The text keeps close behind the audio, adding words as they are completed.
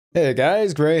Hey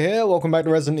guys, Gray here, welcome back to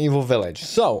Resident Evil Village.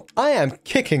 So, I am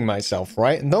kicking myself,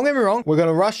 right? And don't get me wrong, we're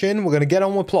gonna rush in, we're gonna get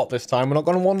on with plot this time, we're not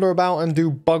gonna wander about and do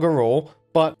bugger all,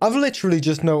 but I've literally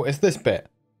just noticed this bit.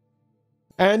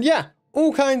 And yeah,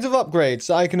 all kinds of upgrades.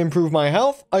 I can improve my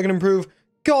health, I can improve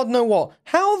God know what.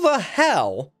 How the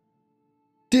hell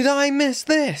did I miss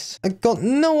this? I got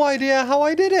no idea how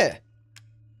I did it.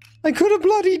 I could have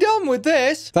bloody done with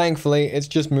this. Thankfully, it's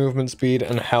just movement speed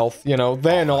and health. You know,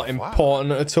 they're not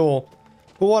important at all.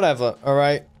 But whatever,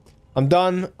 alright? I'm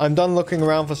done looking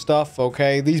around for stuff,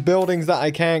 okay? These buildings that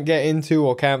I can't get into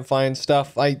or can't find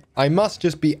stuff, I must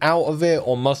just be out of it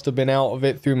or must have been out of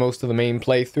it through most of the main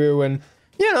playthrough. And,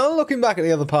 you know, looking back at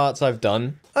the other parts I've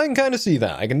done, I can kind of see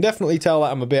that. I can definitely tell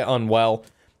that I'm a bit unwell.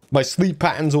 My sleep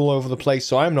pattern's all over the place,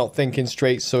 so I'm not thinking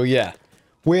straight, so yeah.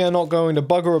 We are not going to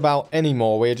bugger about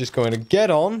anymore. We're just going to get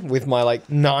on with my, like,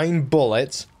 9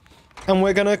 bullets. And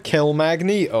we're going to kill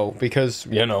Magneto. Because,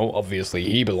 you know, obviously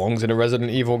he belongs in a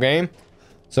Resident Evil game.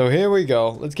 So here we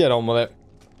go. Let's get on with it.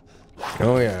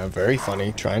 Oh yeah, very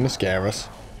funny. Trying to scare us.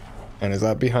 And is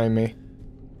that behind me?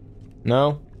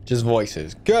 No? Just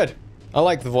voices. Good. I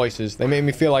like the voices. They make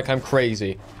me feel like I'm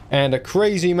crazy. And a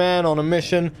crazy man on a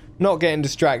mission, not getting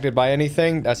distracted by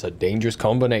anything, that's a dangerous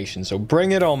combination. So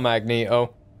bring it on,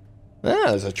 Magneto. Ah,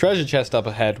 there's a treasure chest up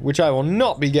ahead, which I will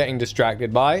not be getting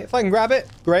distracted by. If I can grab it,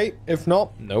 great. If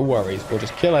not, no worries. We'll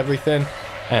just kill everything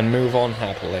and move on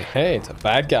happily. Hey, it's a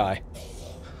bad guy.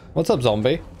 What's up,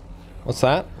 zombie? What's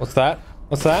that? What's that?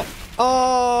 What's that?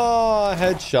 Oh,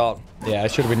 headshot. Yeah, I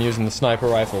should have been using the sniper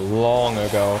rifle long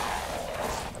ago.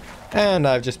 And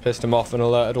I've just pissed him off and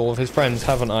alerted all of his friends,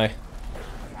 haven't I?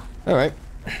 Alright.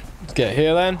 Let's get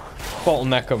here then.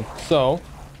 Bottleneck him. So.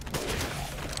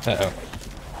 Uh-oh.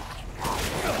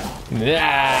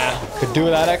 Yeah! Could do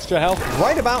with that extra health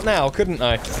right about now, couldn't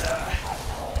I?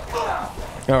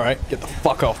 Alright, get the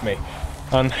fuck off me.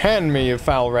 Unhand me, you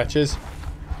foul wretches.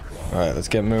 Alright, let's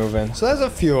get moving. So there's a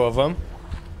few of them.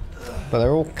 But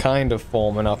they're all kind of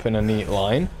forming up in a neat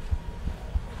line.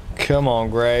 Come on,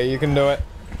 Gray, you can do it.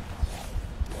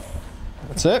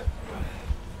 That's it.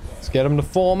 Let's get them to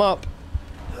form up.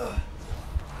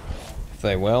 If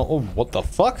they will. Oh, what the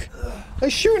fuck? They're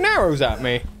shooting arrows at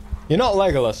me. You're not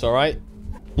Legolas, alright?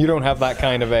 You don't have that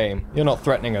kind of aim. You're not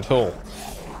threatening at all.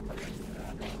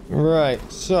 Right,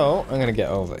 so I'm gonna get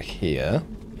over here.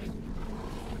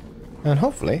 And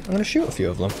hopefully, I'm gonna shoot a few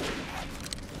of them.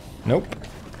 Nope.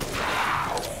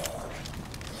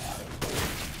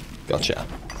 Gotcha.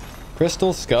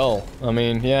 Crystal skull. I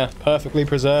mean, yeah, perfectly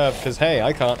preserved, because hey,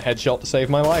 I can't headshot to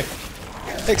save my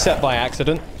life. Except by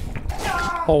accident.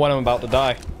 Or when I'm about to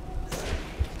die.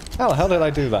 How the hell did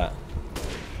I do that?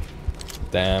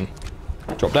 Damn.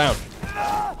 Drop down.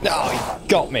 Oh, you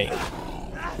got me.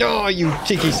 Oh, you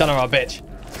cheeky son of a bitch.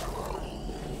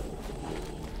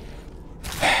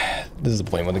 This is the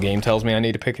point where the game tells me I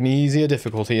need to pick an easier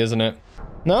difficulty, isn't it?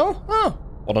 No? Oh,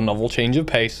 what a novel change of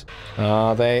pace.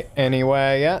 Are they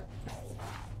anywhere yet?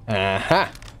 Aha!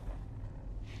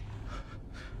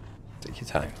 Take your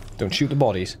time. Don't shoot the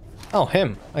bodies. Oh,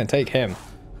 him. I can take him.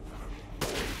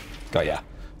 Got ya.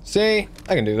 See?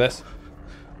 I can do this.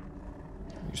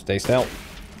 You stay still.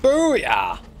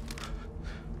 Booyah!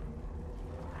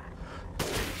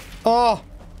 Oh!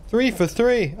 3 for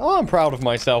 3. Oh, I'm proud of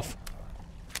myself.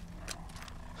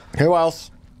 Who else?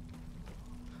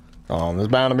 Oh, there's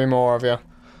bound to be more of you.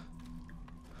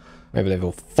 Maybe they've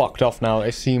all fucked off now that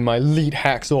they see my elite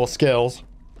hacksaw skills.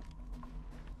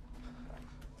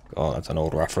 Oh, that's an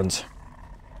old reference.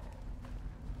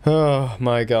 Oh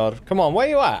my god. Come on, where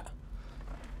you at?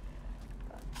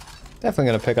 Definitely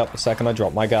gonna pick up the second I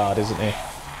drop my guard, isn't he?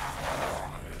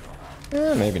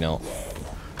 Eh, maybe not.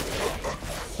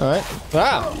 Alright.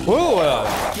 Ah!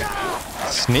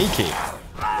 Ooh! Sneaky.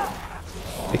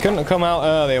 You couldn't have come out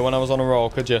earlier when I was on a roll,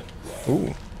 could you?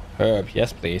 Ooh. Herb.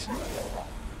 Yes, please.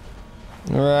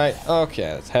 Right,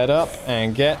 okay, let's head up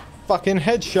and get fucking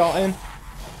headshotting.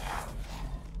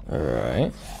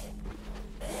 Alright.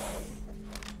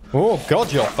 Oh,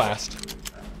 God, you're fast.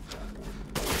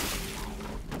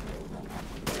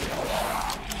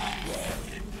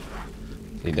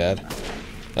 Is he dead?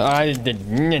 I did.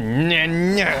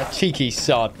 Cheeky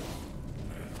sod.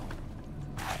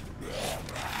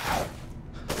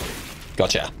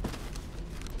 Gotcha.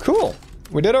 Cool.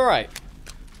 We did alright.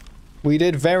 We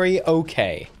did very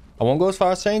okay. I won't go as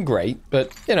far as saying great,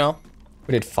 but, you know,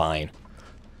 we did fine.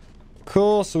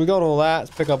 Cool, so we got all that. Let's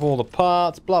pick up all the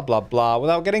parts, blah, blah, blah.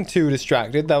 Without getting too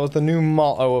distracted, that was the new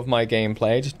motto of my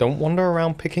gameplay. Just don't wander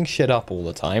around picking shit up all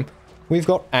the time. We've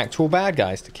got actual bad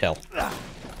guys to kill.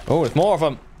 Oh, there's more of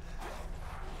them.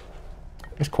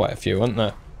 There's quite a few, aren't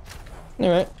there?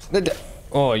 Alright.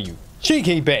 Oh, you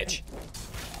cheeky bitch.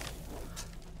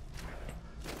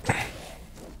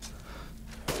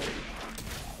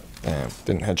 Damn,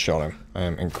 didn't headshot him. I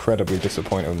am incredibly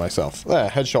disappointed with myself. There,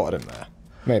 headshotted him there.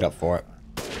 Made up for it.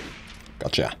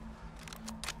 Gotcha.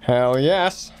 Hell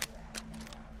yes.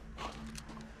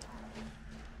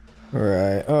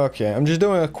 Right, okay. I'm just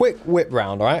doing a quick whip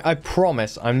round, alright? I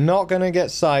promise I'm not gonna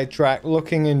get sidetracked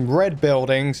looking in red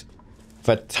buildings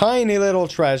for tiny little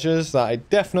treasures that I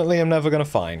definitely am never gonna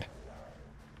find.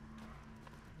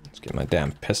 Let's get my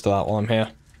damn pistol out while I'm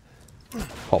here.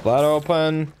 Pop that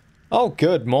open. Oh,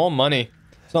 good. More money.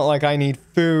 It's not like I need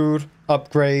food,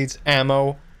 upgrades,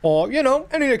 ammo, or, you know,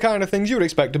 any of the kind of things you would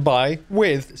expect to buy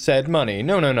with said money.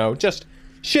 No, no, no. Just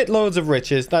shitloads of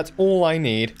riches. That's all I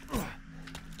need.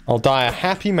 I'll die a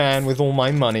happy man with all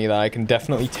my money that I can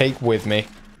definitely take with me.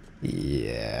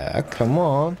 Yeah, come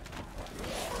on.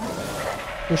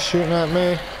 You're shooting at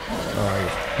me?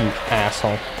 Oh, you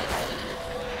asshole.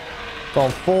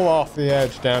 Gone full off the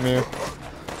edge, damn you.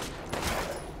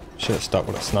 Should have stuck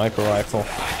with a sniper rifle.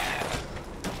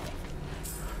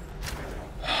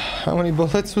 How many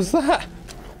bullets was that?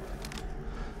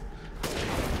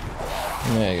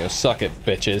 There you go. Suck it,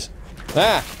 bitches.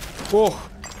 Ah! Whoa!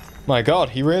 My god,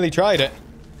 he really tried it.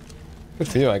 Good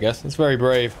for you, I guess. That's very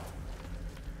brave.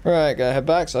 Right, gotta head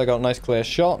back, so I got a nice clear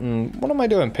shot, and what am I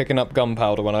doing picking up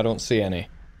gunpowder when I don't see any?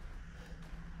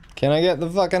 Can I get the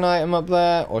fucking item up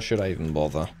there, or should I even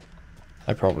bother?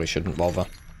 I probably shouldn't bother.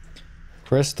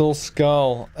 Crystal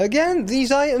skull. Again,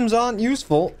 these items aren't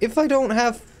useful if I don't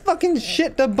have fucking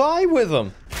shit to buy with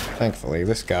them. Thankfully,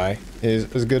 this guy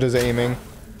is as good as aiming,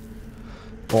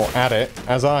 or at it,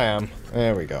 as I am.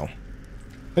 There we go.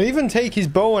 I even take his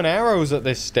bow and arrows at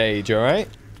this stage, alright?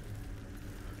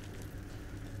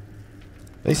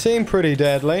 They seem pretty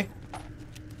deadly.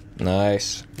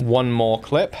 Nice. One more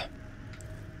clip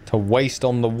to waste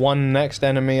on the one next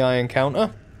enemy I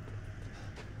encounter.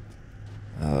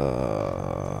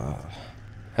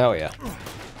 Hell yeah.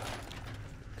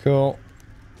 Cool.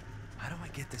 How do I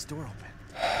get this door open?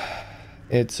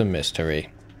 It's a mystery.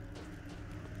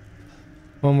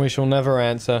 One we shall never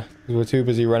answer, because we're too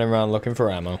busy running around looking for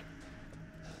ammo.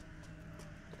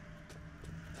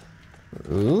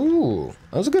 Ooh,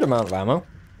 that was a good amount of ammo.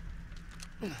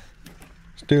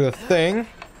 Let's do the thing.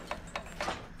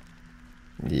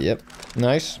 Yep,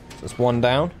 nice. Just one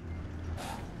down.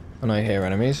 And I hear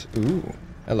enemies. Ooh,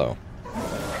 hello.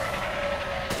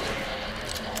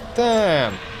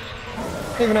 Damn!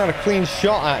 Even had a clean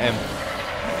shot at him.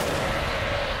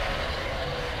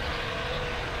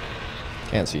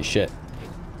 Can't see shit.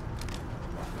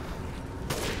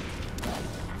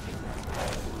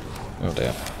 Oh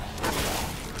dear.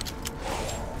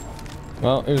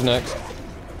 Well, who's next?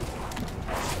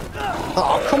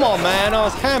 Oh, come on, man! I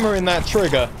was hammering that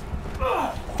trigger.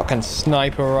 Fucking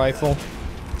sniper rifle.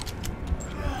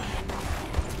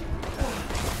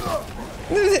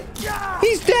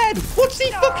 He's dead! What's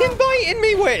he fucking biting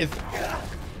me with?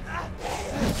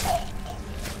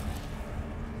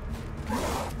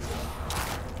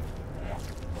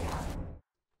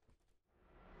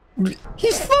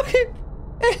 He's fucking...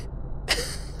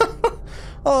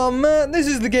 Oh man, this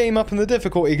is the game up in the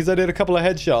difficulty because I did a couple of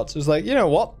headshots. It was like, you know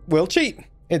what? We'll cheat.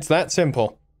 It's that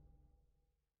simple.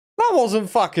 That wasn't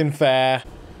fucking fair.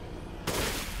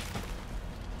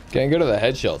 Getting good at the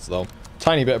headshots though.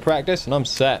 Tiny bit of practice and I'm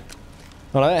set.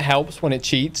 Well, that helps when it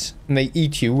cheats and they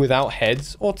eat you without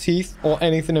heads or teeth or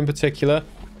anything in particular.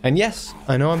 And yes,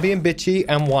 I know I'm being bitchy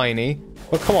and whiny,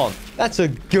 but come on, that's a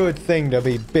good thing to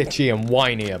be bitchy and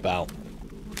whiny about.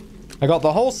 I got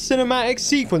the whole cinematic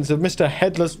sequence of Mr.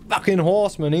 Headless fucking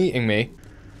Horseman eating me.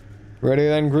 Ready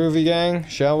then, groovy gang,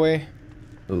 shall we?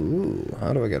 Ooh,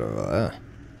 how do I get over there?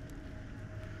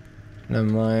 Never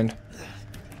mind.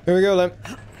 Here we go then.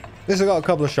 This has got a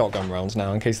couple of shotgun rounds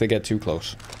now in case they get too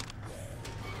close.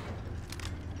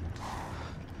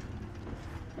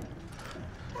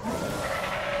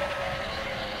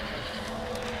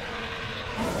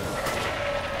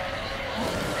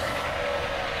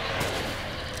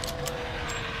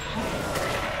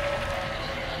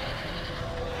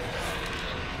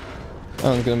 That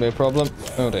one's gonna be a problem.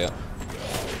 Oh dear.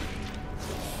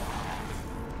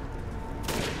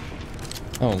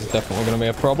 That one's definitely gonna be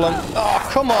a problem. Oh,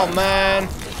 come on, man!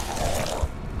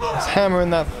 It's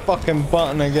hammering that fucking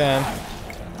button again.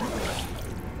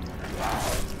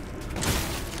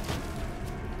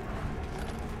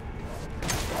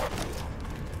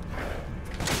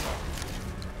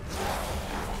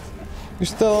 You're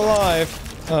still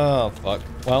alive? Oh, fuck.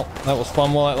 Well, that was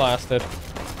fun while it lasted.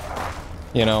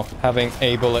 You know, having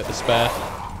a bullet to spare.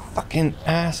 Fucking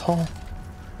asshole.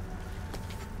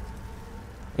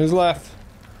 Who's left?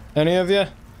 Any of you?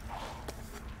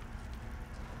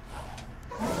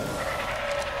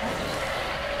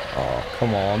 Oh,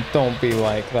 come on. Don't be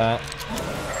like that.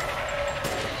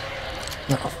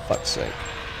 Oh, fuck's sake.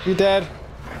 You dead?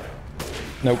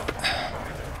 Nope.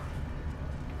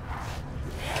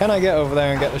 Can I get over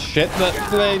there and get the shit that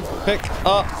they pick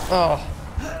up? Oh.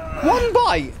 One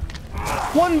bite!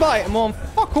 One bite, I'm on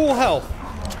fuck all health.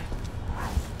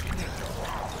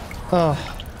 Oh.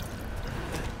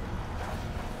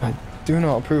 I do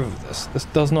not approve of this. This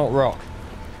does not rock.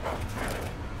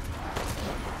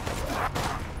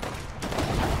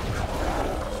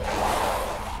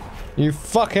 You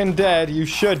fucking dead. You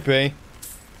should be.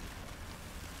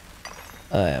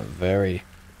 I am very,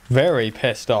 very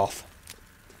pissed off.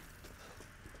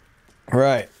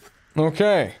 Right.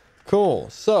 Okay.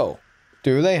 Cool. So,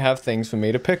 do they have things for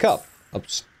me to pick up?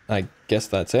 I guess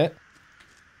that's it.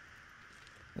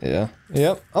 Yeah.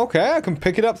 Yep. Okay, I can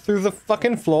pick it up through the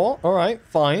fucking floor. Alright,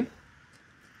 fine.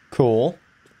 Cool.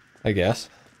 I guess.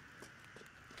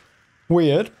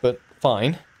 Weird, but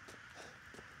fine.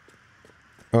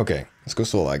 Okay, let's go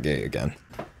sort that gate again.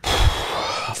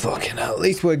 Fucking hell, at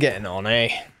least we're getting on, eh?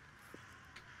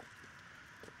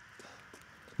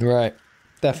 Right.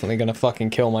 Definitely gonna fucking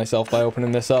kill myself by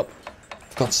opening this up.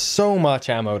 I've got so much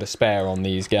ammo to spare on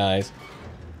these guys.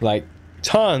 Like,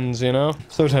 tons, you know?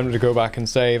 So tempted to go back and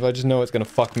save. I just know it's gonna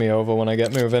fuck me over when I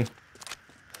get moving.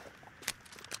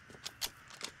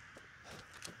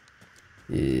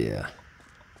 Yeah.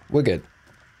 We're good.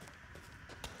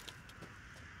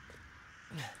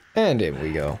 And in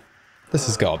we go. This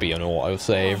has got to be an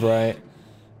autosave, right?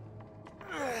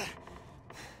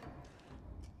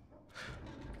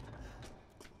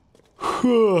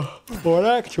 Or an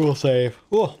actual save.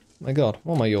 Oh, my god.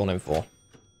 What am I yawning for?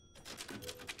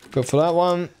 Go for that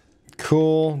one.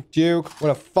 Cool. Duke,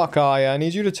 where the fuck are you? I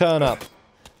need you to turn up.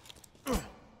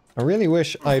 I really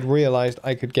wish I'd realized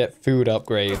I could get food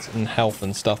upgrades and health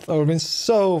and stuff. That would have been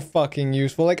so fucking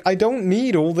useful. Like, I don't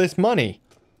need all this money,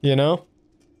 you know?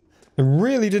 I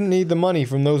really didn't need the money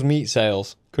from those meat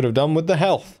sales. Could have done with the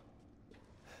health.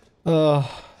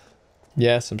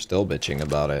 Yes, I'm still bitching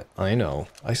about it. I know.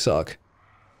 I suck.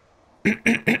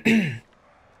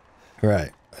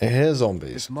 Right. I hear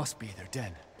zombies. This must be their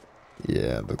den.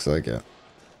 Yeah, it looks like it.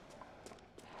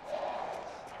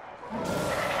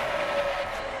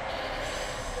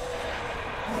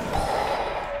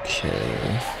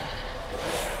 Okay.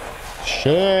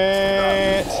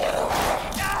 Shit!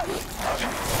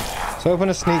 So hoping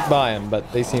to sneak by them,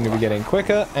 but they seem to be getting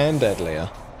quicker and deadlier.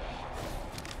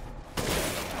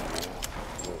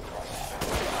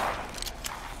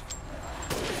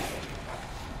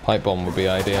 Pipe bomb would be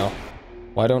ideal.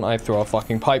 Why don't I throw a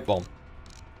fucking pipe bomb?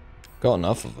 Got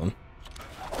enough of them.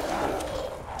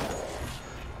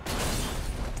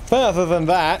 Further than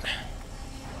that...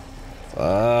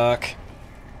 Fuck.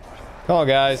 Come on,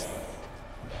 guys.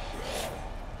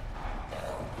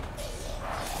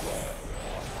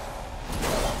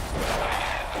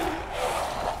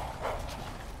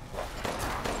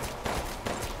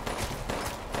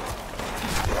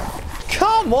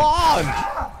 Come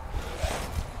on!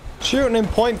 Shooting him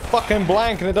point fucking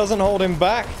blank and it doesn't hold him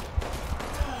back.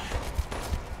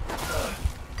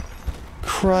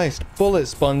 Christ, bullet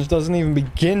sponge doesn't even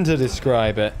begin to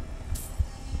describe it.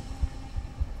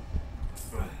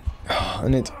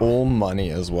 And it's all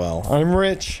money as well. I'm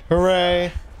rich,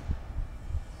 hooray!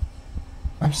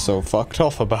 I'm so fucked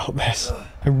off about this.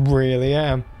 I really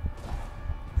am.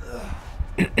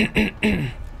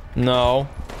 No.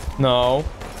 No.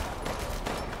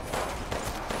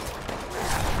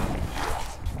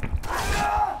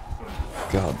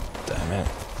 God damn it.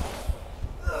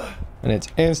 And it's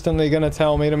instantly gonna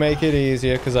tell me to make it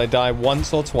easier because I die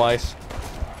once or twice.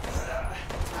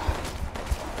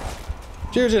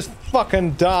 You just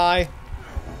fucking die.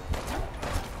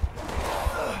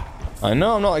 I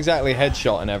know I'm not exactly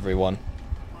headshotting everyone.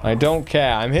 I don't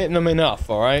care. I'm hitting them enough,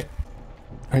 alright?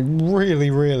 I really,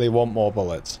 really want more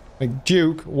bullets. Like,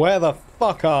 Duke, where the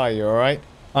fuck are you, alright?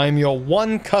 I'm your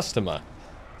one customer.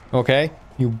 Okay?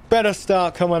 You better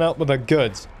start coming up with the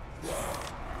goods.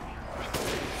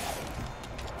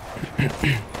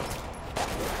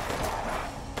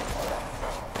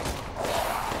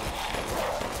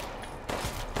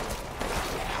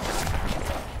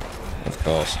 Of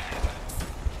course.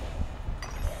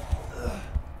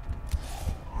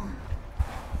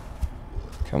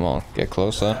 Come on, get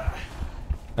closer.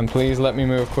 And please let me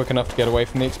move quick enough to get away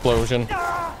from the explosion.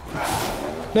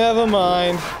 Never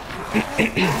mind.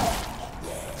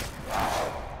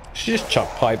 Should just chuck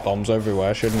pipe bombs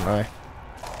everywhere, shouldn't I?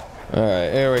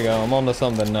 Alright, here we go. I'm onto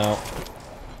something now.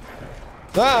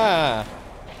 Ah!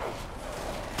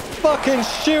 Fucking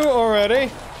shoot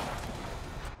already!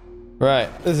 Right,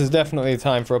 this is definitely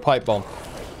time for a pipe bomb.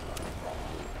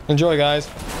 Enjoy, guys.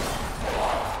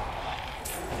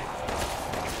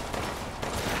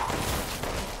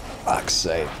 Fuck's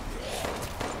sake.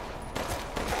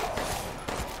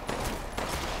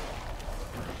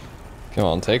 Come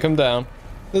on, take him down.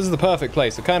 This is the perfect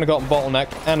place. I've kind of gotten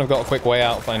bottlenecked, and I've got a quick way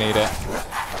out if I need it.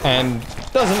 And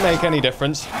doesn't make any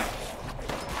difference.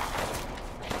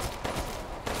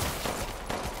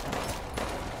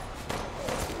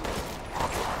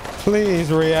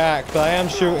 Please react. I am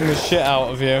shooting the shit out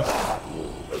of you.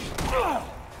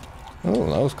 Oh,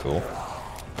 that was cool.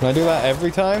 Can I do that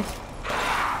every time?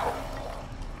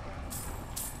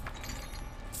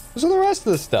 Where's all the rest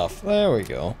of the stuff? There we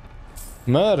go.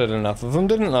 Murdered enough of them,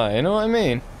 didn't I? You know what I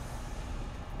mean?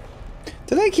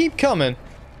 Do they keep coming?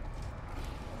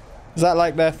 Is that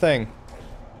like their thing?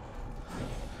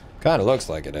 Kinda looks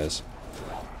like it is.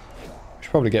 Should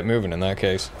probably get moving in that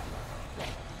case.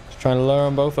 Just trying to lure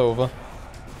them both over.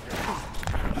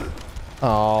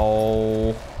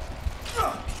 Oh.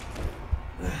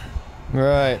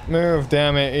 Right, move,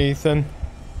 damn it, Ethan.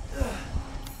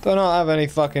 Do not have any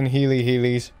fucking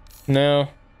healies. No.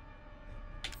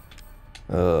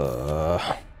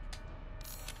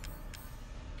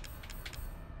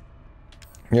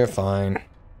 You're fine.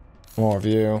 More of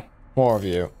you. More of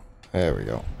you. There we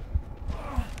go.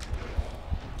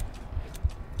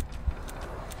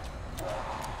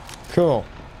 Cool.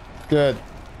 Good.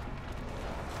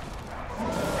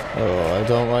 Oh, I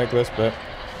don't like this bit.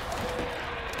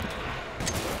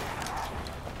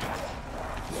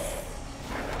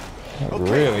 I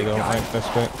really don't like this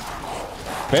bit.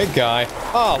 Big guy.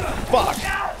 Oh, fuck.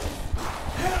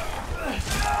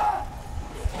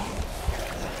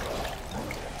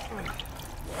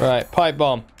 Right, pipe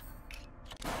bomb.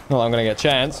 Well, I'm gonna get a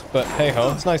chance, but hey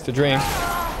ho, it's nice to dream.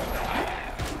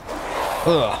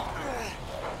 Ugh.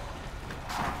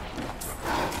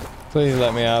 Please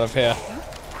let me out of here.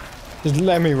 Just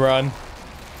let me run.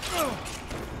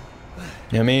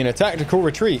 I mean, a tactical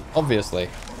retreat, obviously.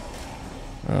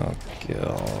 Oh,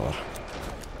 God.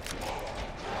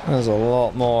 There's a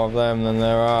lot more of them than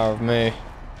there are of me.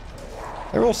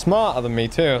 They're all smarter than me,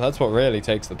 too. That's what really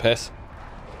takes the piss.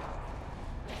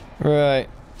 Right,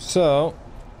 so...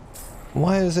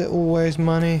 why is it always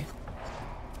money?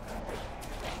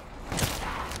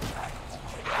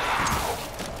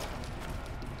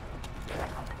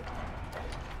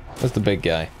 Where's the big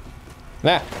guy?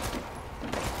 There!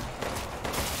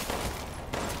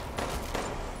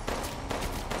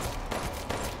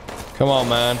 Come on,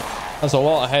 man. That's a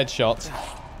lot of headshots.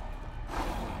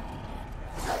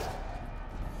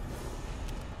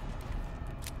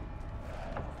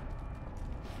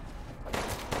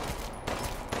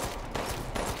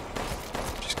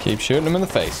 Just keep shooting him in the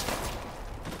face.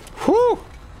 Whew!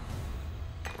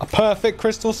 A perfect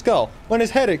crystal skull when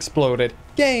his head exploded.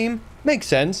 Game, makes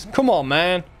sense. Come on,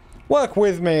 man. Work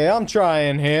with me. I'm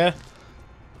trying here.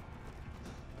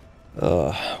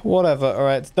 Whatever.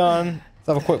 Alright, it's done. Let's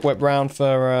have a quick whip round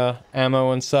for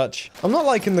ammo and such. I'm not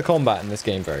liking the combat in this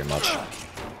game very much.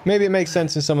 Maybe it makes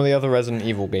sense in some of the other Resident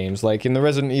Evil games. Like in the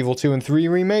Resident Evil 2 and 3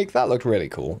 remake, that looked really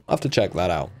cool. I'll have to check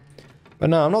that out. But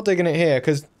no, I'm not digging it here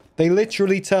because they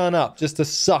literally turn up just to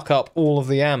suck up all of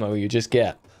the ammo you just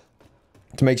get.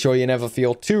 To make sure you never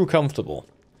feel too comfortable.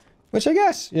 Which I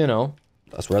guess, you know,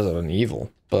 that's Resident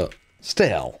Evil. But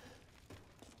still.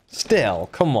 Still,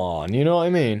 come on, you know what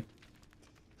I mean?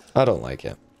 I don't like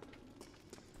it.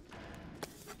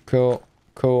 Cool,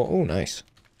 cool. Oh, nice.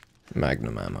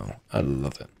 Magnum ammo. I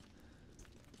love it.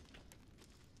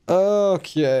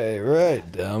 Okay,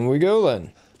 right. Down we go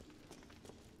then.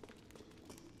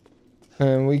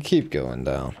 And we keep going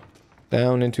down.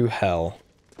 Down into hell.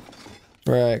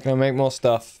 Right, can I make more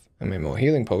stuff? I make more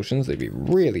healing potions. They'd be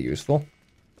really useful.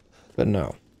 But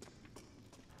no.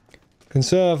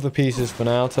 Conserve the pieces for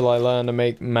now till I learn to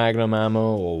make magnum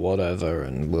ammo or whatever,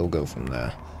 and we'll go from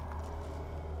there.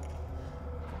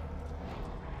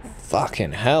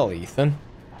 Fucking hell, Ethan.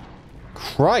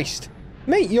 Christ.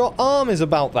 Mate, your arm is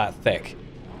about that thick.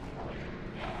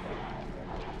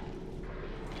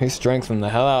 He strengthened the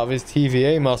hell out of his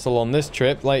TVA muscle on this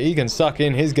trip. Like, he can suck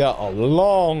in his gut a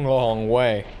long, long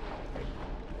way.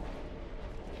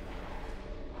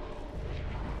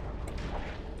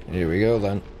 Here we go,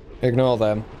 then. Ignore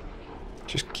them.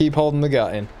 Just keep holding the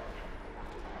gut in.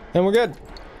 And we're good.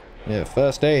 Yeah,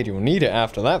 first aid. You'll need it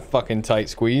after that fucking tight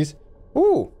squeeze.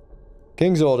 Ooh.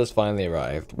 King's orders finally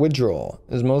arrived. Withdraw.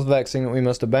 It is most vexing that we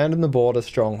must abandon the border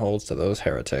strongholds to those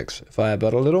heretics. If I had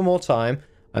but a little more time,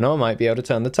 I know I might be able to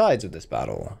turn the tides of this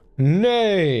battle.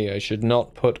 Nay, I should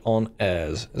not put on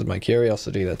airs. It's my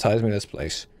curiosity that ties me to this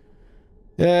place.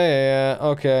 Yeah,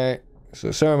 okay.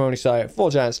 So, ceremony site,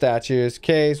 4 giant statues,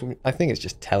 caves. I think it's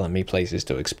just telling me places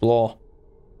to explore.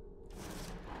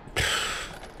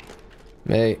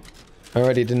 Mate, I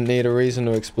already didn't need a reason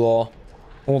to explore.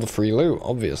 All the free loot,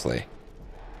 obviously.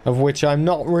 Of which I'm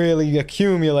not really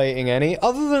accumulating any,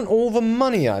 other than all the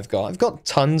money I've got. I've got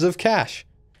tons of cash.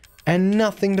 And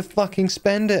nothing to fucking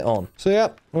spend it on. So yeah,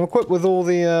 I'm equipped with all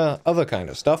the other kind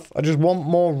of stuff. I just want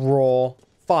more raw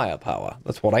firepower.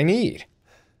 That's what I need.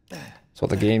 That's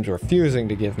what the game's refusing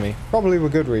to give me. Probably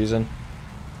with good reason.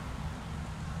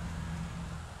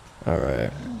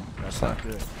 Alright. That's not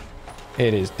good.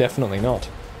 It is definitely not.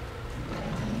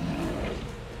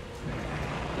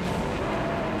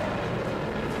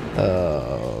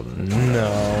 Oh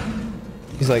no.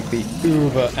 He's like the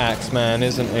uber Axeman,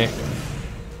 isn't he?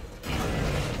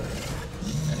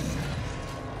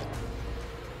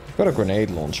 Got a grenade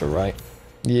launcher, right?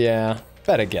 Yeah,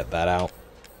 better get that out.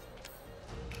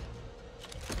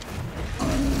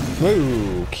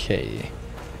 Okay.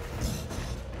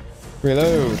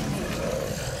 Reload.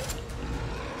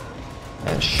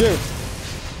 And shoot.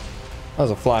 That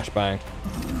was a flashbang.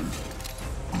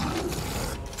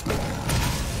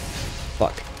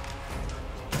 Fuck.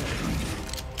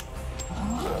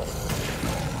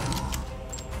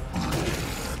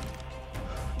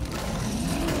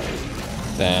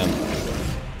 Damn.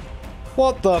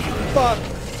 What the fuck?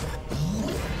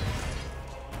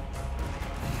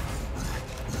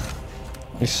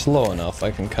 He's slow enough, I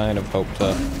can kind of hope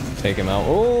to take him out.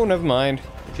 Oh, never mind.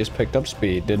 He just picked up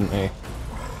speed, didn't he?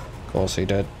 Of course he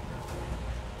did.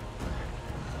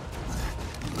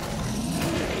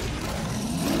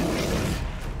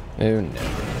 Oh no.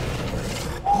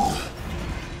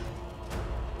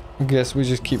 I guess we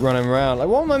just keep running around. Like,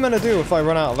 what am I meant to do if I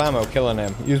run out of ammo killing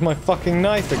him? Use my fucking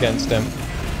knife against him.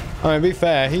 I mean, to be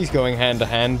fair, he's going hand to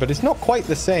hand, but it's not quite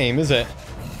the same, is it?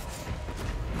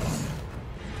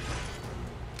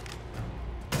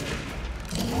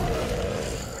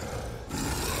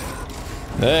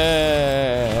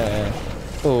 There.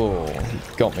 Oh,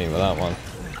 he got me with that one.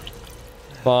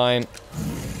 Fine.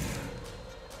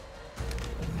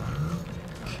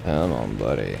 Come on,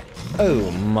 buddy. Oh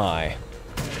my.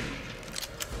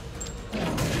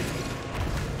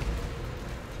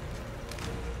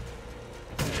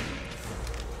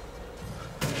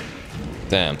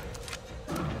 Damn.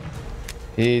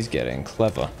 He's getting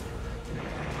clever.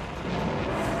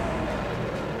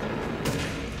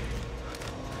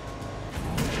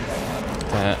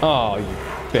 Oh, you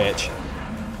bitch.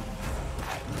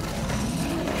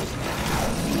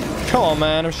 Come on,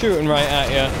 man. I'm shooting right at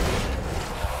you.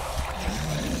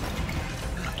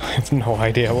 I have no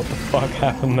idea what the fuck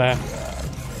happened there.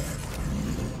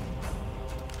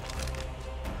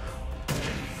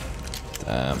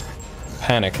 Damn.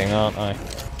 Panicking, aren't I?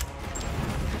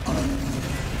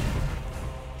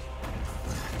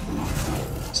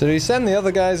 So did he send the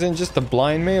other guys in just to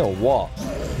blind me, or what?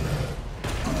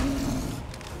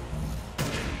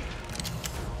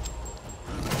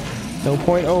 No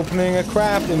point opening a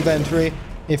craft inventory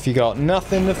if you got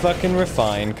nothing to fucking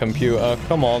refine, computer.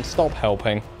 Come on, stop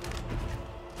helping.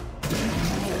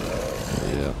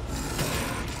 Yeah.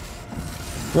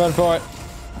 Run for it.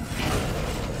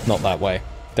 Not that way.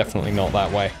 Definitely not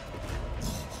that way.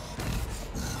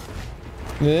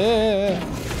 Yeah.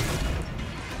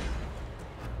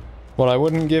 What I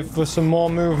wouldn't give for some more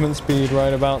movement speed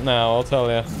right about now, I'll tell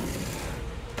you.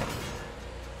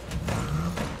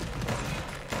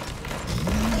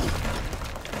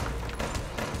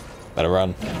 Better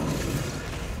run.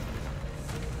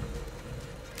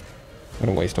 I'm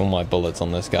gonna waste all my bullets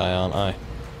on this guy, aren't I?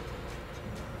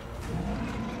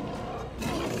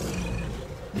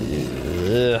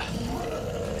 Yeah.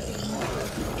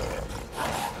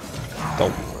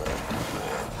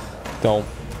 Don't.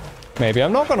 Maybe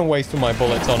I'm not gonna waste all my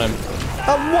bullets on him.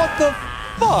 And what the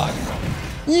fuck?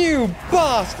 You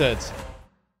bastards!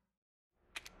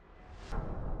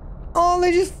 Oh,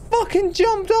 they just fucking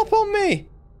jumped up on me!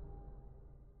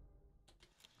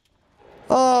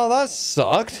 Oh, that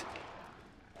sucked.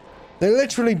 They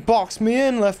literally boxed me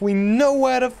in, left me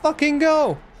nowhere to fucking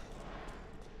go.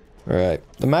 Right,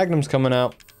 the Magnum's coming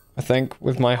out, I think,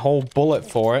 with my whole bullet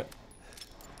for it.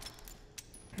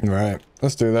 Right,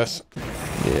 let's do this.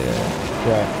 Yeah,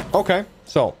 right. Okay,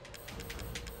 so.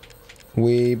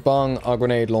 We bung our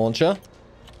grenade launcher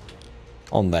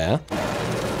on there.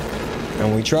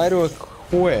 And we try to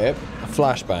equip a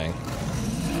flashbang.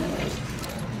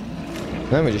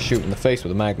 And then we just shoot in the face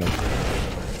with a Magnum.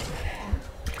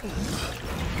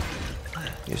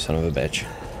 son of a bitch.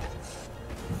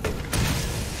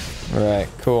 Right,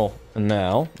 cool. And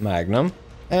now, Magnum.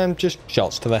 And just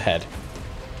shots to the head.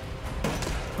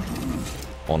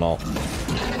 Or not.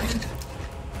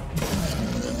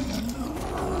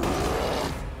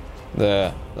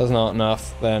 There. That's not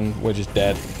enough. Then we're just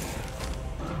dead.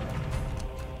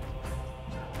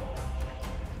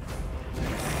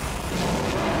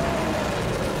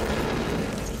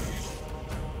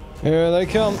 Here they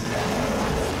come.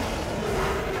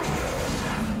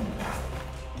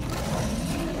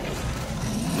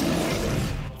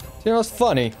 You know what's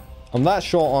funny? I'm that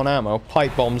short on ammo,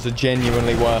 pipe bombs are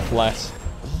genuinely worth less.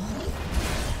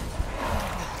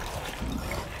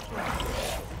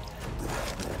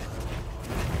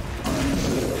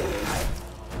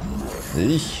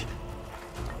 Eesh.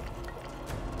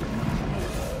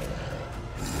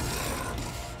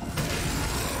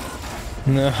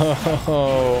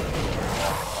 No.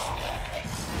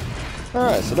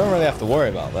 Alright, so don't really have to worry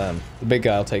about them. The big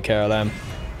guy will take care of them.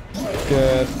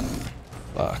 Good.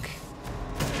 Fuck.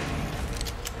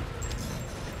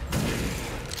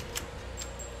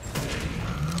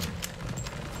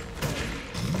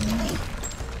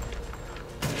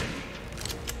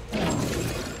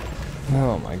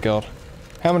 Oh my god.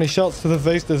 How many shots to the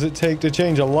face does it take to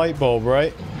change a light bulb,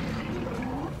 right?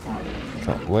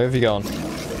 God, where have you gone?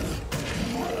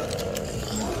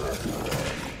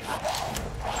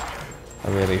 I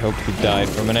really hope you died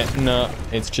for a minute. No,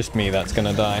 it's just me that's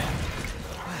gonna die.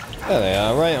 There they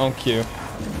are, right on cue.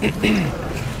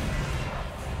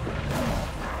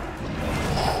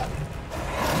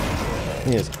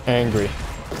 He is angry.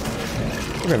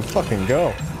 Look at him fucking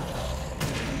go.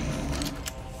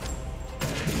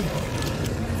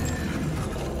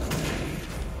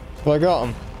 Well, I got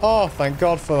him. Oh, thank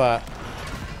God for that.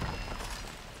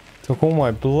 Took all my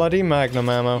bloody Magnum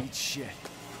ammo. Shit.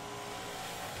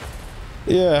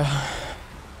 Yeah.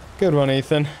 Good one,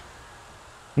 Ethan.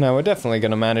 Now, we're definitely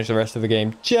going to manage the rest of the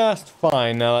game just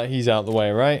fine now that he's out the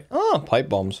way, right? Oh, pipe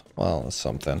bombs. Well, that's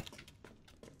something.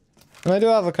 And I do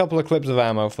have a couple of clips of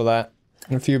ammo for that.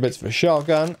 And a few bits for a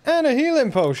shotgun. And a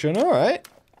healing potion. Alright.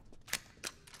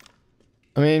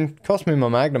 I mean, cost me my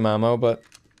Magnum ammo, but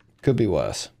could be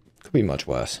worse. Could be much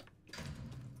worse.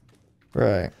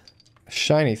 Right.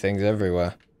 Shiny things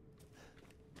everywhere.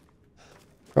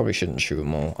 Probably shouldn't shoot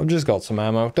them all. I've just got some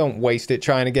ammo. Don't waste it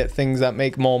trying to get things that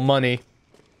make more money.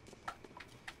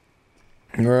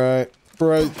 Right.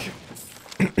 Break.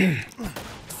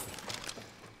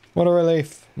 What a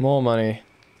relief. More money.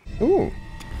 Ooh.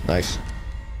 Nice.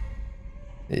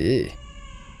 Yeah.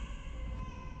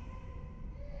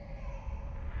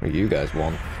 What do you guys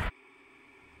want?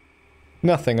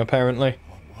 Nothing, apparently.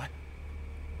 What?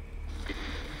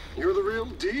 You're the real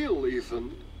deal,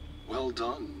 Ethan. Well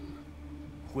done.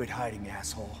 Quit hiding,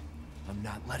 asshole. I'm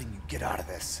not letting you get out of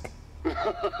this.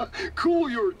 Cool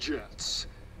your jets.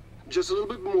 Just a little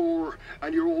bit more,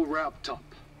 and you're all wrapped up.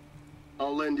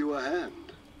 I'll lend you a hand.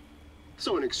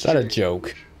 So in exchange... Is that a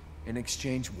joke? In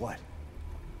exchange, what?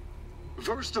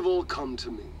 First of all, come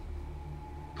to me.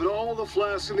 Put all the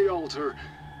flasks in the altar,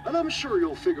 and I'm sure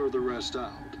you'll figure the rest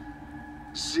out.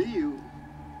 See you,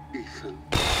 Ethan.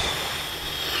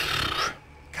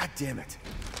 God damn it.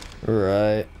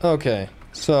 Right. Okay.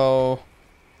 So,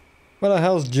 where the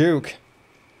hell's Juke?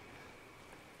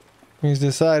 He's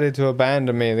decided to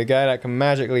abandon me. The guy that can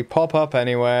magically pop up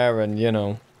anywhere and, you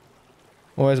know,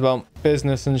 always about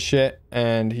business and shit.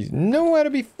 And he's nowhere to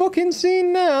be fucking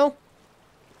seen now.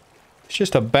 He's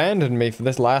just abandoned me for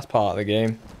this last part of the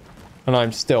game. And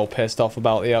I'm still pissed off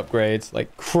about the upgrades.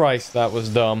 Like, Christ, that was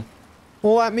dumb.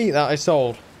 All that meat that I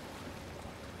sold.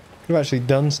 Could have actually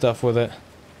done stuff with it.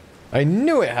 I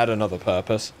knew it had another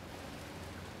purpose.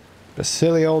 But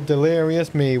silly old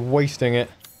delirious me wasting it.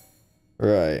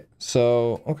 Right,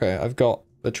 so, okay, I've got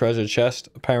the treasure chest,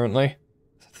 apparently.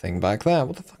 There's a thing back there.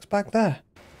 What the fuck's back there?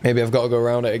 Maybe I've got to go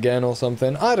around it again or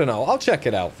something. I don't know. I'll check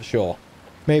it out for sure.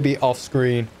 Maybe off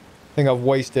screen. I think I've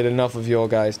wasted enough of your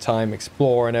guys' time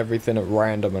exploring everything at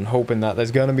random and hoping that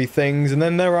there's going to be things, and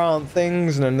then there aren't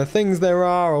things, and then the things there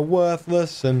are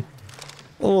worthless, and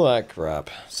all that crap.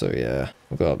 So yeah,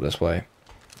 we'll go up this way.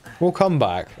 We'll come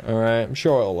back, alright? I'm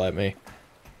sure it'll let me.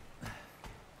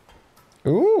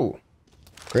 Ooh.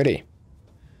 Pretty.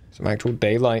 Some actual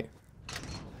daylight.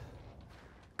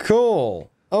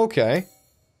 Cool. Okay.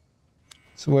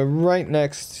 So we're right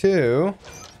next to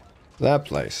that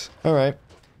place. Alright.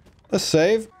 Let's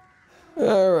save.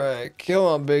 Alright, come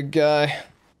on, big guy.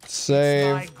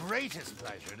 Save. It's my greatest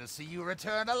pleasure to see you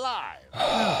return alive.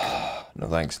 No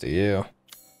thanks to you.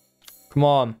 Come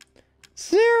on.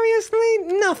 Seriously?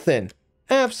 Nothing.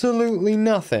 Absolutely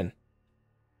nothing.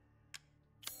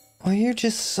 Oh, you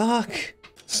just suck.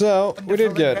 So, we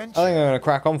did good. I think I'm gonna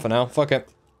crack on for now. Fuck it.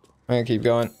 I'm gonna keep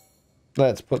going.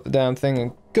 Let's put the damn thing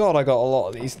in. God, I got a lot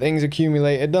of these things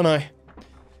accumulated, don't I?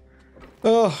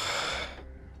 Oh.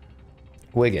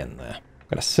 We're getting there.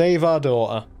 Gonna save our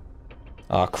daughter.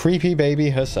 Our creepy baby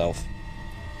herself.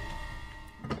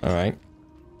 Alright.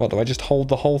 What, do I just hold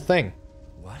the whole thing?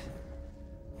 What?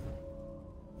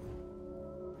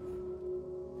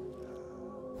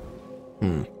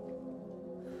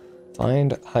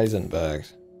 Find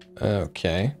Heisenberg's.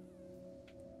 Okay.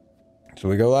 So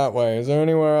we go that way. Is there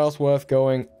anywhere else worth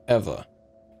going ever?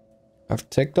 I've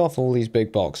ticked off all these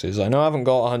big boxes. I know I haven't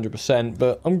got 100%,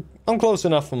 but I'm close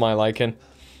enough for my liking.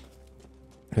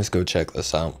 Let's go check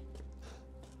this out.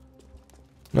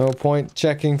 No point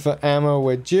checking for ammo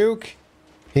with Duke.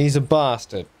 He's a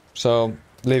bastard. So,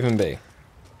 leave him be.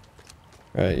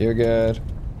 Right, you're good.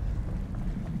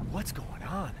 What's going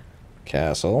on?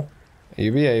 Castle. Are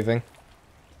you behaving?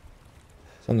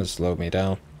 Something slowed me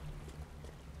down.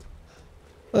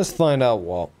 Let's find out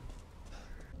what.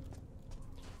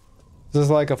 Is this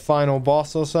like a final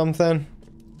boss or something?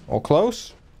 Or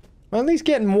close? At least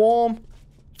getting warm.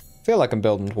 Feel like I'm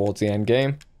building towards the end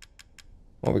game.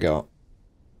 What we got?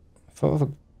 Photo of a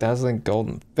dazzling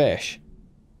golden fish.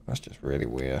 That's just really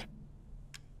weird.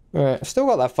 Alright, I've still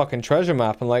got that fucking treasure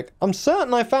map and like, I'm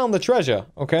certain I found the treasure,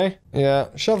 okay? Yeah,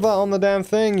 shove that on the damn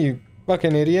thing, you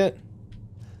fucking idiot.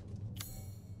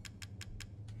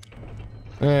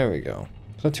 There we go.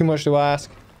 Is that too much to ask?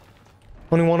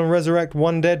 Only want to resurrect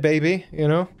one dead baby, you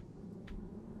know?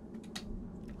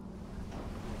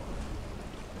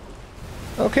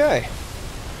 Okay.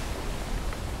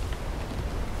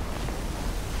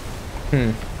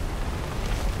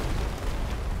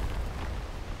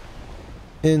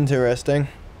 Interesting.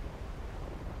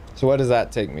 So where does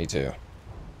that take me to?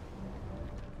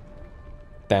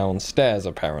 Downstairs,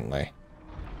 apparently.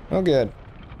 Oh, good.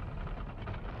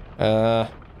 I'm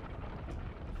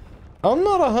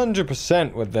not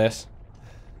 100% with this.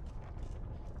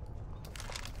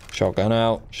 Shotgun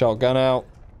out. Shotgun out.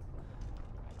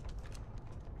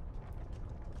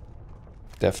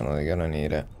 Definitely gonna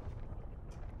need it.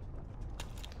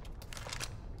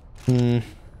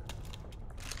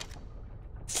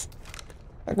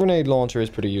 That grenade launcher is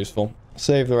pretty useful.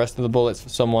 Save the rest of the bullets for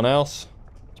someone else.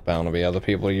 There's bound to be other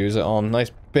people to use it on.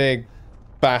 Nice big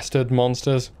bastard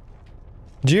monsters.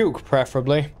 Duke,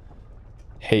 preferably.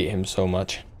 Hate him so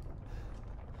much.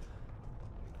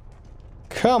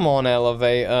 Come on,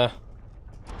 elevator.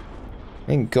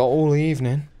 Ain't got all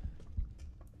evening.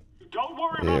 Don't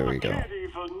worry There about we the go. kid,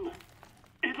 Ethan.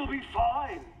 It'll be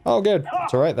fine. Oh, good.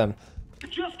 It's alright then.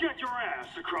 Just get your ass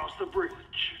across the bridge.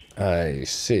 I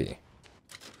see.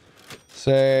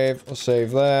 Save. We'll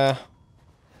save there.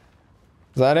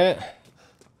 Is that it?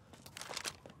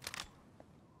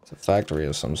 It's a factory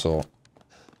of some sort.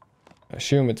 I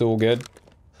assume it's all good.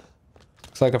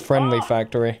 Looks like a friendly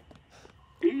factory.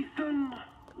 Ethan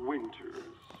Winters.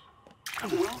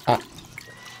 Ah.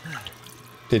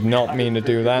 Did not mean to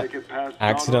do that.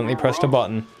 Accidentally pressed a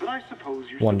button. But I suppose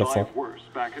you Wonderful. survived worse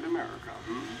back in America.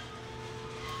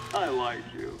 I like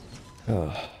you.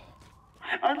 Ugh.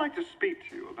 I'd like to speak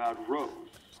to you about Rose.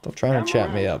 Stop trying to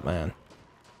chat me up, man.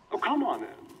 Oh, come on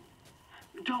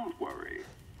in. Don't worry.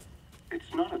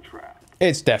 It's not a trap.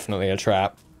 It's definitely a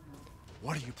trap.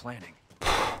 What are you planning?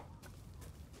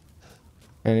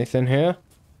 Anything here?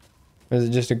 Or is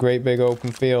it just a great big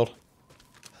open field?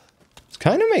 It's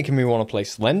kind of making me want to play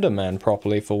Slender Man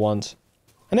properly for once.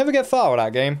 I never get far with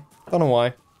that game. Don't know why.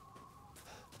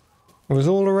 It was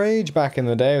all the rage back in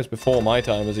the day. It was before my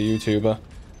time as a YouTuber.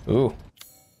 Ooh.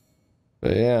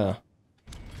 But yeah.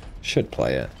 Should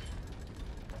play it.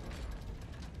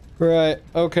 Right.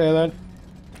 Okay then.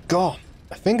 God.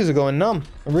 My fingers are going numb.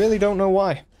 I really don't know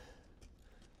why.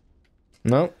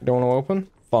 No. Don't want to open?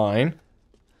 Fine.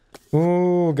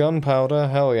 Ooh. Gunpowder.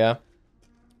 Hell yeah.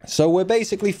 So we're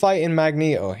basically fighting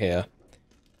Magneto here.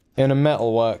 In a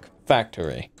metalwork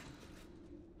factory.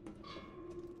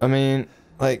 I mean,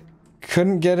 like,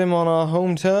 couldn't get him on our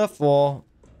home turf or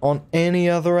on any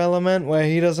other element where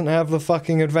he doesn't have the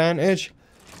fucking advantage.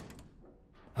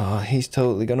 Oh, he's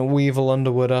totally gonna weevil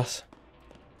Underwood us.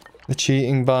 The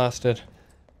cheating bastard.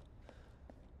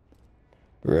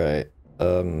 Right.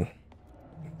 So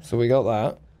we got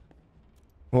that.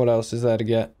 What else is there to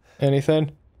get?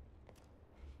 Anything?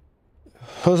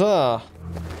 Huzzah!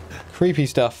 Creepy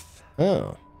stuff.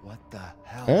 Oh. What the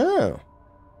hell? Oh.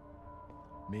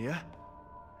 Mia?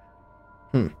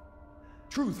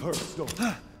 Truth hurts, don't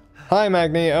it? Hi,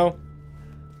 Magneto.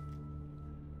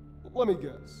 Let me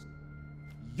guess.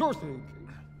 You're thinking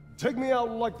take me out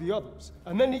like the others,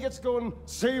 and then he gets to go and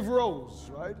save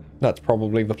Rose, right? That's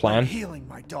probably the I'm plan. healing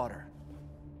my daughter.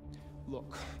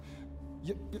 Look,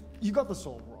 you got this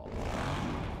all wrong.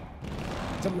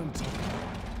 Tell me what I'm talking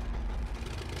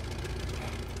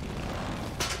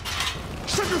about.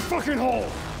 Shut your fucking hole!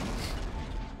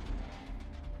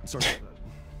 Sorry about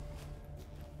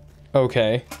that.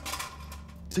 Okay.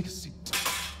 Take a seat.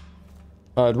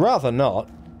 I'd rather not.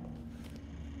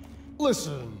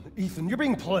 Listen, Ethan, you're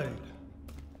being played.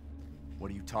 What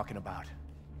are you talking about?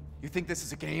 You think this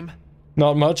is a game?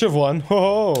 Not much of one.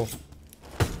 Oh.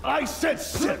 I said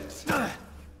sit!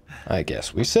 I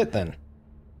guess we sit then.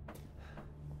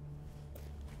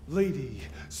 Lady,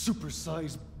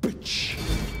 supersized bitch.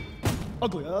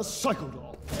 Ugly ass psycho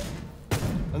doll.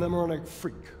 An emeronic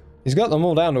freak. He's got them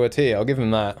all down to a T, I'll give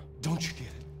him that. Don't you get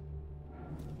it?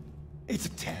 It's a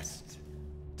test.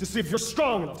 To see if you're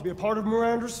strong enough to be a part of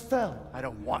Miranda's family. I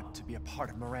don't want to be a part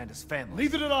of Miranda's family.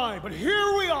 Neither did I, but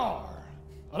here we are.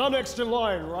 And I'm next in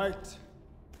line, right?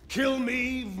 Kill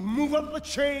me, move up the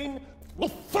chain. Well,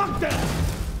 fuck that!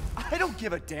 I don't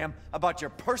give a damn about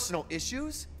your personal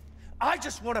issues. I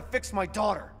just want to fix my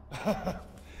daughter.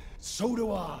 So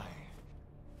do I.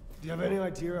 Do you have any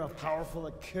idea how powerful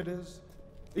that kid is?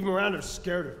 Even Miranda's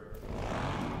scared of her.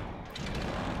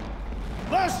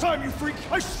 Last time, you freak,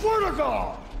 I swear to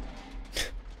God!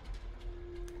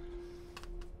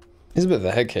 He's a bit of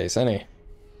a head case, isn't he?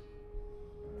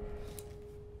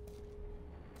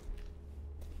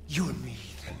 You and me,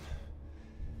 Ethan.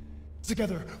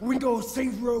 Together, we can go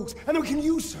save Rose, and then we can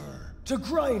use her to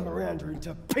grind Miranda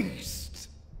into paste.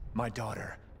 My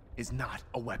daughter is not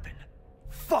a weapon.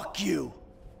 Fuck you!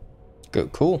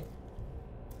 Good, cool.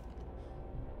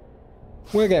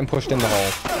 We're getting pushed in the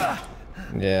hole.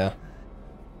 Yeah.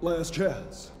 Last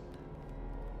chance.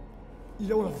 You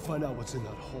don't have to find out what's in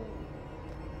that hole.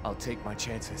 I'll take my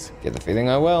chances. Get the feeling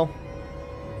I will.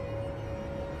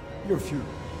 You're futile.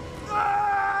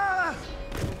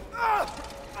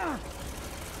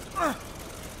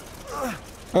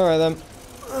 Alright then.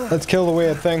 Let's kill the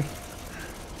weird thing.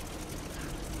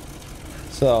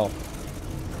 So.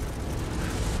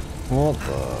 What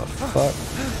the fuck?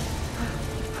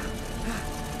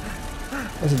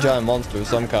 There's a giant monster of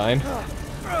some kind.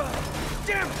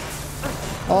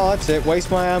 Oh, that's it. Waste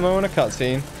my ammo in a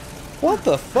cutscene. What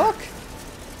the fuck?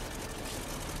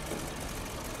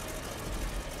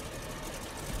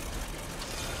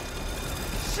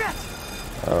 Shit!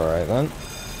 Alright then.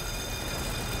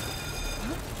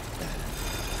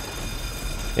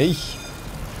 Eesh.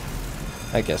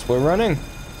 I guess we're running.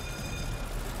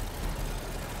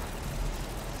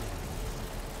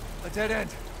 A dead end.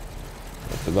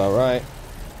 That's about right.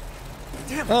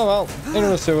 Damn. Oh well, into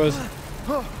the sewers.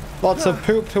 Lots of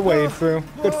poop to wade through.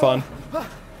 Good fun.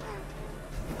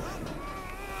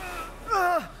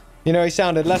 You know, he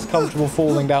sounded less comfortable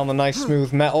falling down the nice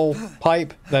smooth metal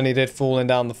pipe than he did falling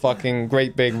down the fucking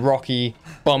great big rocky,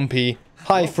 bumpy,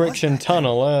 high friction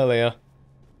tunnel earlier.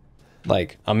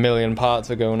 Like a million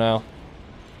parts ago now.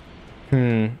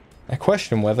 I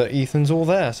question whether Ethan's all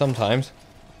there sometimes.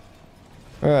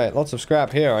 Alright, lots of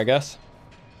scrap here, I guess.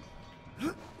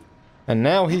 And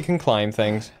now he can climb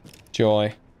things.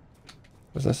 Joy.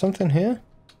 Was there something here?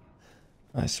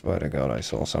 I swear to God I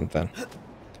saw something.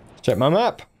 Check my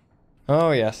map.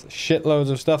 Oh yes, shitloads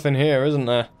of stuff in here, isn't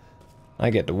there? I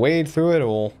get to wade through it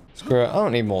all. Screw it, I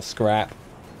don't need more scrap.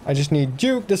 I just need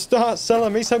Duke to start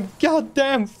selling me some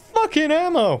goddamn fucking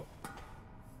ammo.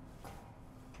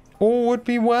 All would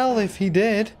be well if he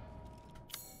did.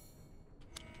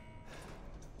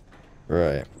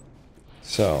 Right.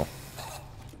 So.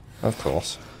 Of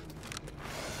course.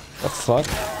 The fuck?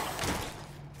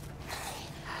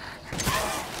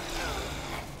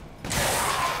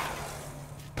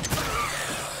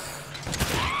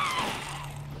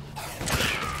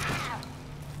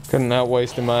 Couldn't help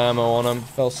wasting my ammo on him.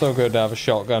 Felt so good to have a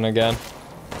shotgun again.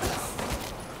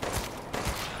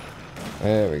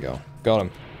 There we go. Got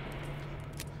him.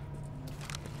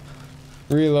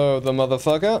 Reload the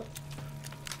motherfucker.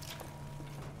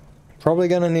 Probably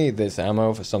gonna need this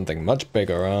ammo for something much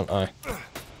bigger, aren't I?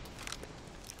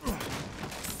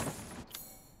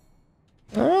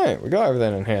 Alright, we got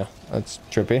everything in here. That's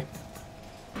trippy.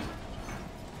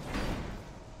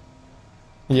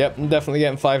 Yep, I'm definitely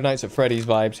getting Five Nights at Freddy's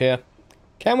vibes here.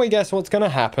 Can we guess what's gonna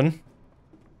happen?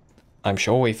 I'm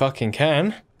sure we fucking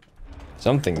can.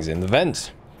 Something's in the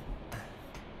vents.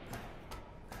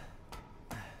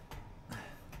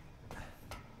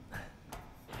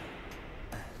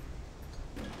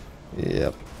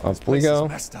 Yep, up we go.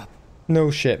 Messed up.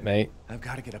 No shit, mate. I've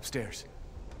got to get upstairs.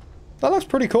 That looks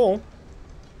pretty cool.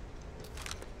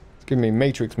 Let's Give me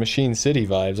Matrix Machine City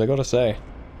vibes, I gotta say.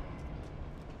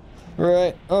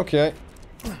 Right, okay.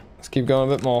 Let's keep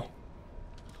going a bit more.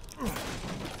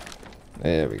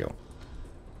 There we go.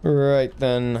 Right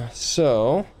then,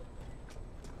 so...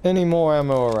 Any more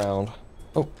ammo around?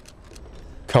 Oh.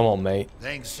 Come on, mate.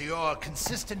 Thanks to your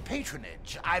consistent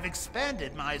patronage, I've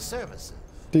expanded my services.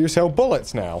 Do you sell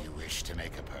bullets now? You wish to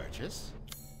make a purchase?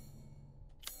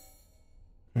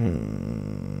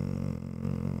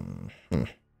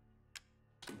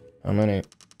 How many?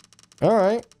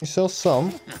 Alright, you sell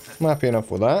some. I'm happy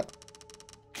enough with that.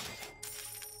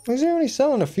 Who's only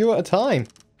selling a few at a time?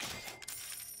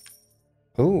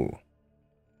 Ooh.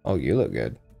 Oh, you look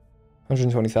good.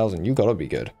 120,000, you gotta be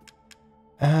good.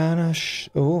 And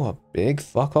a big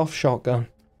fuck off shotgun.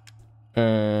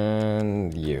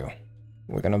 And you.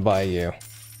 We're gonna buy you.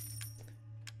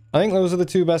 I think those are the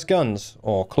two best guns,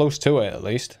 or close to it at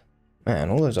least. Man,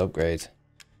 all those upgrades.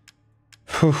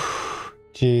 Whew.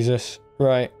 Jesus.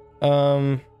 Right.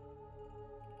 Gun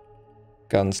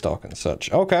stock and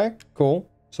such. Okay, cool.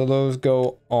 So those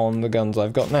go on the guns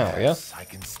I've got now, yeah? I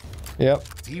can Yep.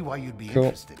 see why you'd be Cool.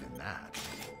 interested in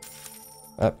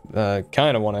that.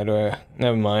 Kind of wanted to...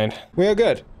 Never mind. We are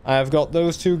good. I have got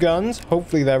those two guns.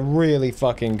 Hopefully they're really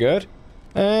fucking good.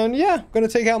 And yeah, gonna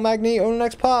take out Magneto in the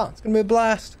next part. It's gonna be a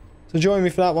blast. So join me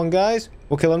for that one, guys.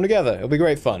 We'll kill them together. It'll be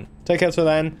great fun. Take care till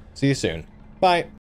then. See you soon. Bye.